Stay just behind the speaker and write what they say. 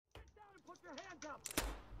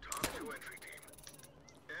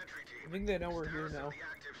I think they know we're here now.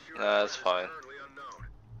 Nah, that's fine.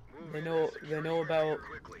 They know about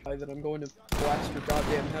that I'm going to blast your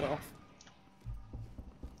goddamn head off.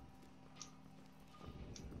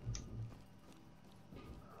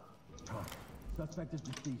 Suspect is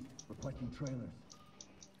deceased. Requesting trailers.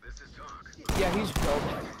 This is talk. Yeah, he's killed.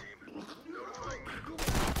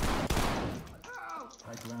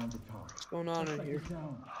 High ground to talk. What's going on in here?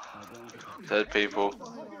 Dead people.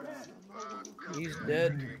 He's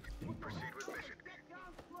dead.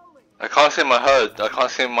 I can't see my HUD. I can't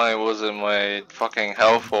see my fucking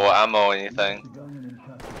health or ammo or anything. You don't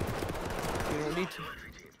need to.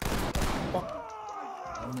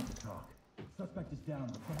 Suspect is down.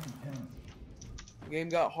 Requesting pens. The game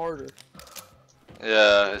got harder.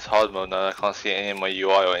 Yeah, it's hard mode now. I can't see any of my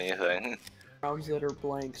UI or anything. Rounds that are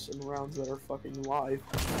blanks and rounds that are fucking live.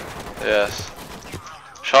 Yes.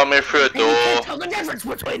 Shot me through a door. You can't tell the difference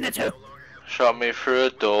between the two. Shot me through a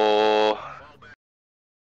door.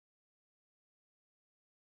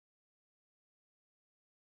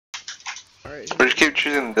 Alright. We just keep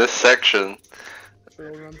choosing this section.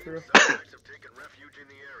 We'll run through.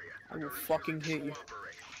 I will fucking hit you.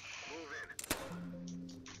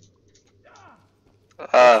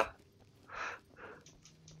 Ah.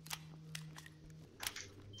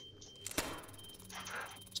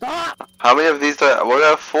 Stop! How many of these do I? Well, I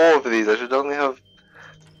have 4 of these. I should only have.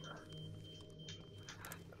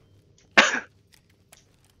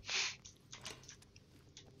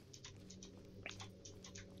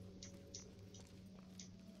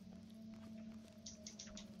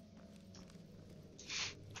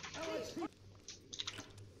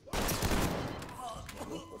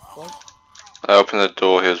 What? I opened the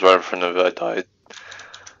door. He was right in front of it. I died.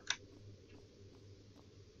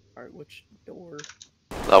 Alright, which door?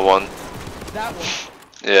 That one. That one.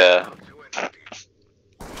 Yeah.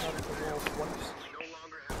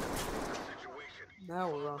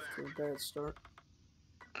 Now we're off to a bad start.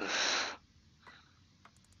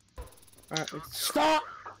 Alright, stop!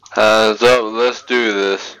 Hands up. Let's do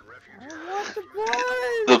this. I want the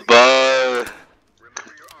bud! The bar.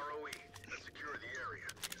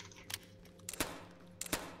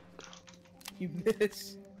 You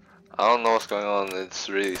miss. I don't know what's going on. It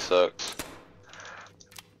really sucks.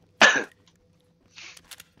 Can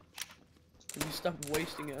you stop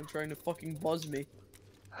wasting it? I'm trying to fucking buzz me.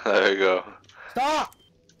 There you go. Stop!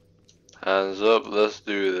 Hands up. Let's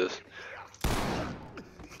do this.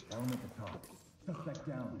 Element to talk. Suspect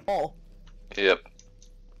down. Oh. Yep.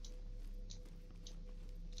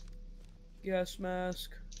 Gas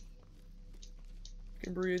mask.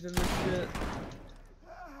 Can breathe in this shit.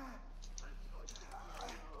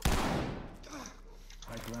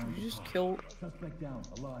 Did you just kill? Suspect down.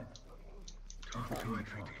 Alive.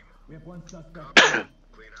 We have one suspect. Clean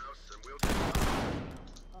house and we'll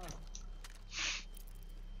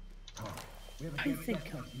I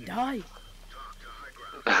think I died. talk to high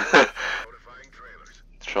ground. Notifying trailers.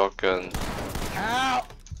 Shotgun. Ow!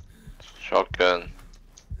 Shotgun.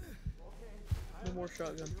 No more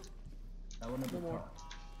shotgun. Element No to more. talk.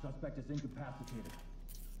 Suspect is incapacitated.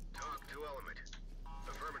 Talk to element.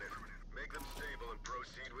 Affirmative. Make them stable and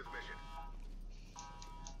proceed with mission.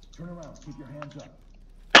 Turn around. Keep your hands up.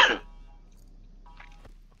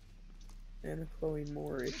 Anna Chloe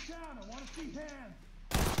Mori. Down. I want to see hands.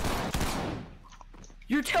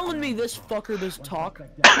 You're telling me this fucker does talk?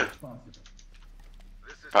 Suspect down. Responsive.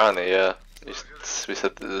 Apparently, yeah. We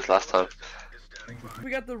said this last time. We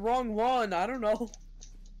got the wrong one. I don't know.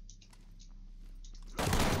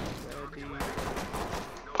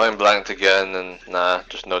 Point blanked again, and nah,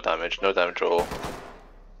 just no damage. No damage at all.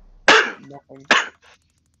 Nothing.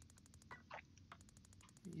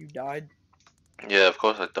 You died? Yeah, of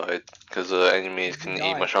course I died, because enemies can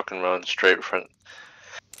eat my shotgun round straight front.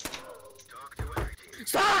 Talk to every team.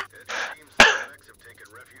 Stop! Suspects have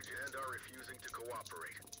taken refuge and are refusing to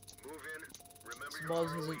cooperate. Move in. Remember This your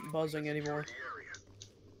buzz ROE. isn't buzzing anymore. The area.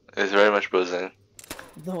 It's very much buzzing.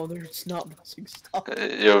 No, it's not buzzing. Stop.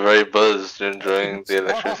 You're very buzzed. You're enjoying the Stop.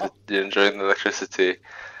 electricity. You're enjoying the electricity.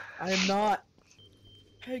 I am not.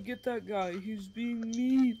 Hey, get that guy. He's being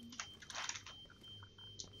mean.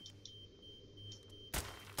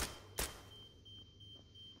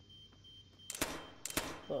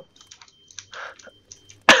 Look.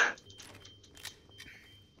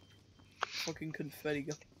 Fucking confetti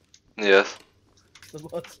gun. Yes. The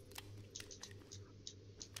buzz.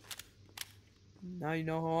 Now you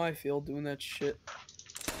know how I feel doing that shit.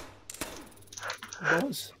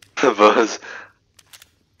 Buzz. The buzz.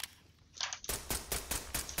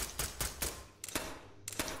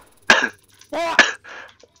 Ah!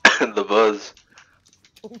 The buzz.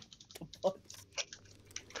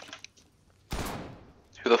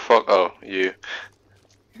 Who the fuck? Oh, you.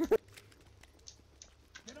 Get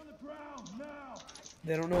on the ground now.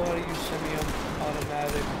 They don't know how to use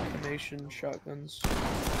semi-automatic combination shotguns.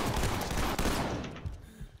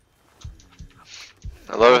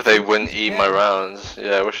 I love if they wouldn't He's eat my dead. rounds.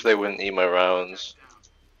 Yeah, I wish they wouldn't eat my rounds.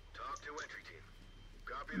 Talk to entry team.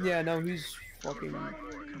 Copy that. Yeah, no, he's fucking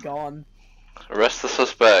gone. Arrest the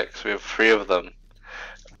suspects. We have 3 of them.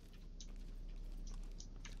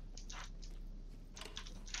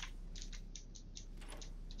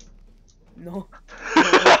 No.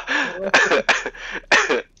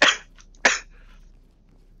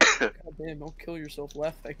 God damn, don't kill yourself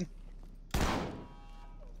laughing.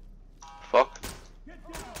 Fuck. Get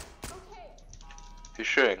down. Who's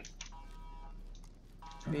shooting?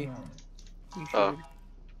 Turn Me. around. You Oh. should.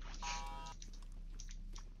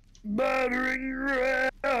 Battering ram!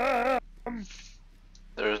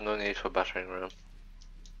 There is no need for battering ram.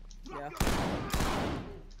 Yeah.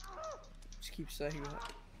 Just keep saying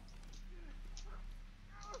that.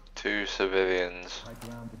 2 civilians. High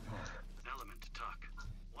ground to talk. Element to talk.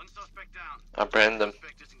 One suspect down. Apprehend them.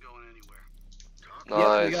 Suspect isn't going anywhere. Talk. Yep, we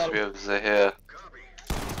Nice, got we him. have Zahir. Copy.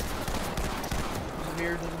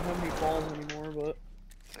 Zamir doesn't have any balls anymore, but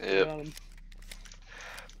we Yep. got him.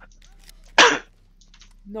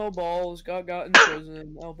 No balls, got in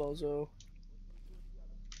prison, El Bozo.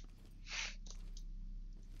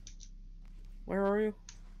 Where are you?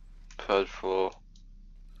 3rd floor.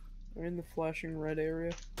 We're in the flashing red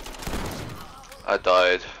area. I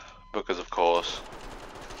died. Because of course.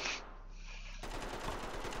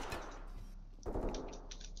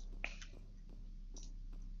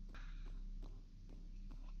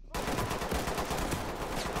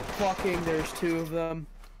 Fucking, there's 2 of them.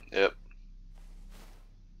 Yep.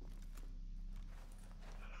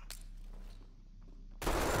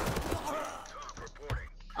 Talk reporting.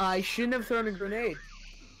 I shouldn't have thrown a grenade.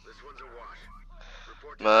 This one's a wash.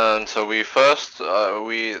 Report to Man, so we first,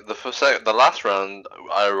 the last round,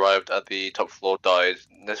 I arrived at the top floor, died.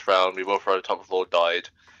 This round, we both arrived at the top floor, died.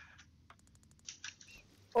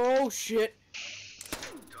 Oh shit!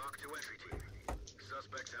 talk to entry team.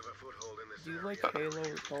 Suspects have a foothold in this Do you area. like Halo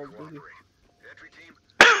or Call of Duty? Cooperate. Entry team.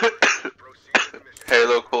 Proceed with the mission.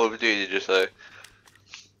 Halo, Call of Duty, did you say?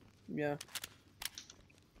 Yeah.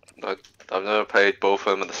 I've never played both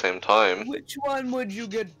of them at the same time. Which one would you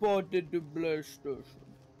get ported to PlayStation?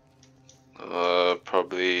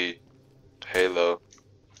 Probably Halo.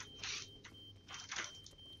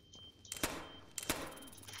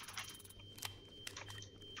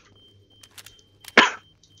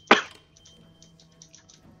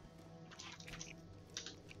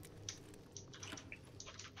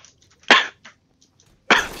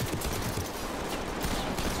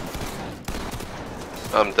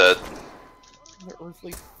 I'm dead. The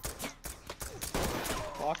earthly.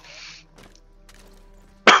 Fuck.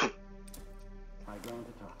 High ground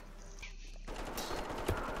to talk.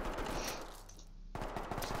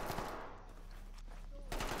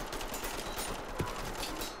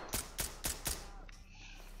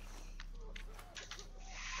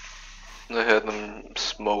 I heard them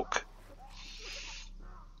smoke.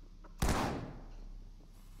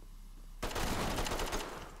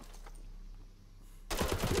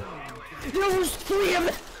 There was 3 of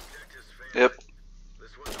them! Objectives failed. Yep.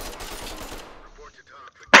 This one's a wash. Report to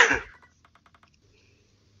talk for debrief.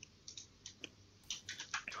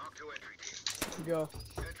 Talk to entry team. Go.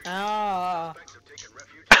 Entry team. Ah! Suspects have taken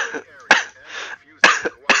refuge in the area and refusing to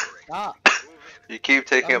cooperate. Stop! Move in. You keep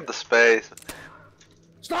taking up the space.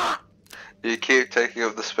 Stop! You keep taking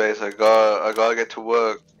up the space. I gotta get to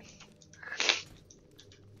work.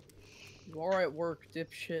 You are at work,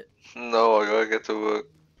 dipshit. No, I gotta get to work.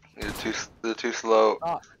 You're too slow.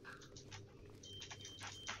 Stop.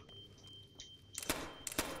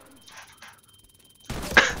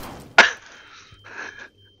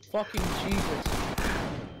 Fucking Jesus.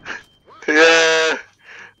 Yeah,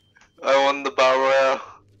 I won the battle royale.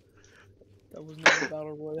 That was not a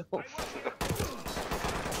battle royale.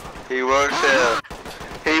 He works here.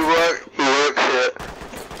 He works here.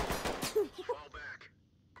 Fall back.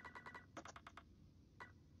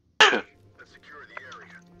 Let's secure the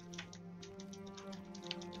area.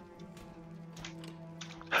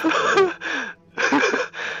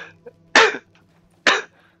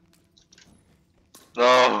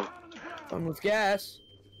 No, One with gas.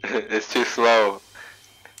 it's too slow.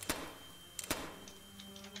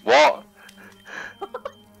 What?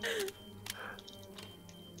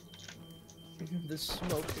 The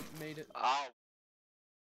smoke that made it. Ow.